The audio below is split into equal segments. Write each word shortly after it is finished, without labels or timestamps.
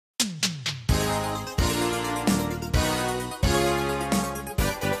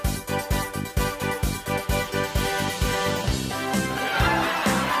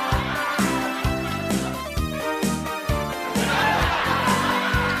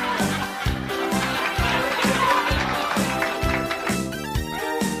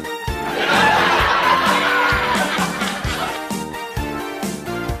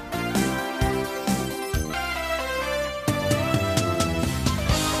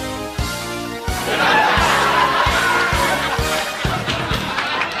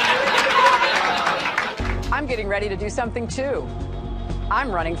getting ready to do something too.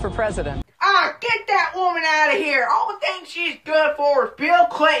 I'm running for president. Ah, get that woman out of here. All the thing she's good for is Bill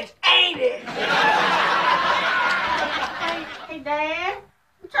Clinton's anus. Hey, Dad.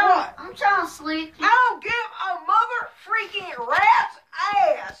 I'm trying to sleep. I don't give a mother freaking rat's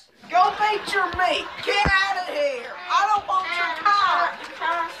ass. Go beat your meat. Get out of here. I don't want your time. I'm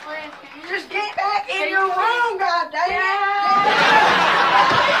trying to sleep. Just get back in your room, goddammit.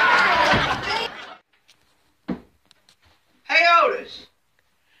 Hey, Otis.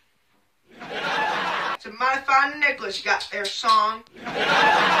 It's a mighty fine necklace you got there, son.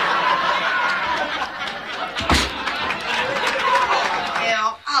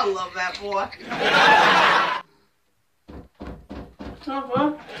 Hell, I love that boy. What's up,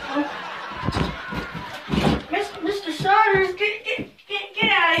 bud? Mr. Starters,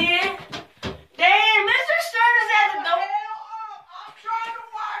 get out of here. Damn, Mr. Starters at the door. I'm trying to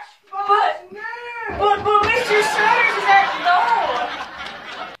watch But Mr. Starters is at the door.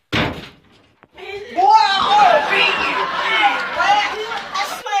 Boy, I ought to beat you. I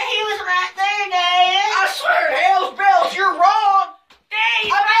swear he was right there, Dad. I swear to hell's bells, you're wrong. Dad,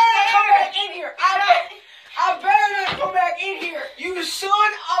 he's I right better not come there. back in here. I better not come back in here. You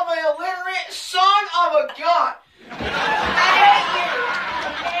son of an illiterate son of a gun. I hate you.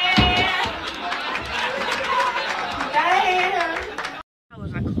 That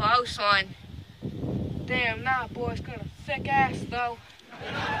was a close one. Damn, nah, boy's got a thick ass, though. I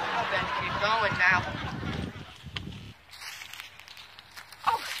better get going now.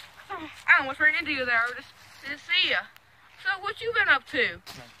 Oh, I almost ran into you there, Otis. Didn't see ya. So, what you been up to?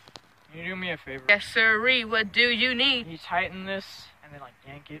 Can you do me a favor? Yes, sirree. What do you need? Can you tighten this and then like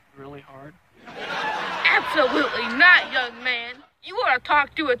yank it really hard? Absolutely not, young man. You want to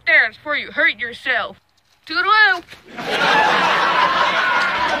talk to a therapist before you hurt yourself. Toodaloo.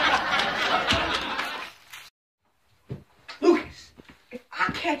 Lucas, if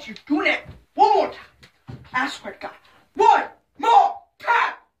I catch you doing that one more time, I swear to God, one more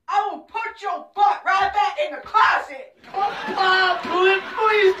time, I will put your butt right back in the closet.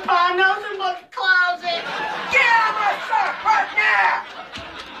 Please, Pa, nothing but the closet. Get out of my sight right now.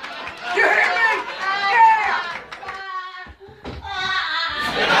 You hear me? Yeah.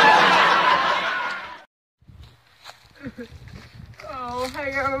 Oh,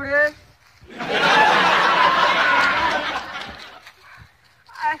 hey, Otis.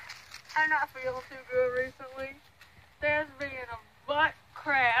 I'm not feeling too good recently. There's been a butt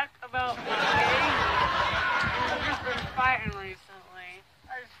crack about my game. And we've just been fighting recently.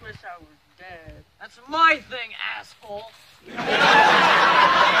 I just wish I was dead. That's my thing, asshole.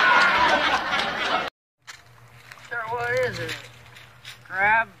 Sure, what is it?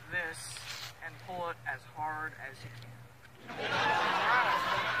 Grab this and pull it as hard as you can.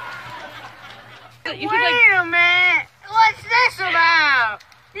 You Wait a minute! What's this about?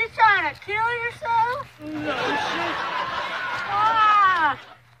 You trying to kill yourself? No shit. Ah!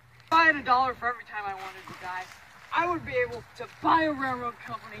 If I had $1 for every time I wanted to die, I would be able to buy a railroad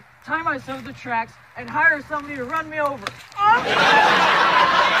company, tie myself to the tracks, and hire somebody to run me over. Oh, yeah.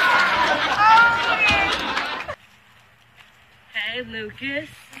 Hey, Lucas.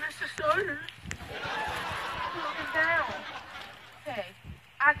 Mr. Saunders. Looking down. Hey,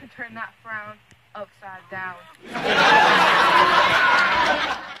 I could turn that frown upside down.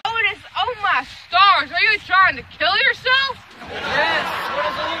 Otis, oh my stars, are you trying to kill yourself? Yes, what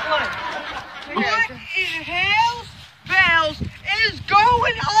does it look like? What in hell's bells is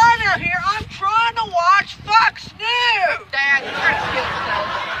going on out here? I'm trying to watch Fox News. Dad, you're trying to kill yourself.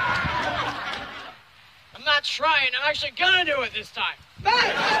 I'm not trying, I'm actually gonna do it this time. Fine,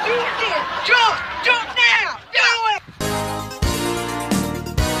 let's do it again. Jump now, do it.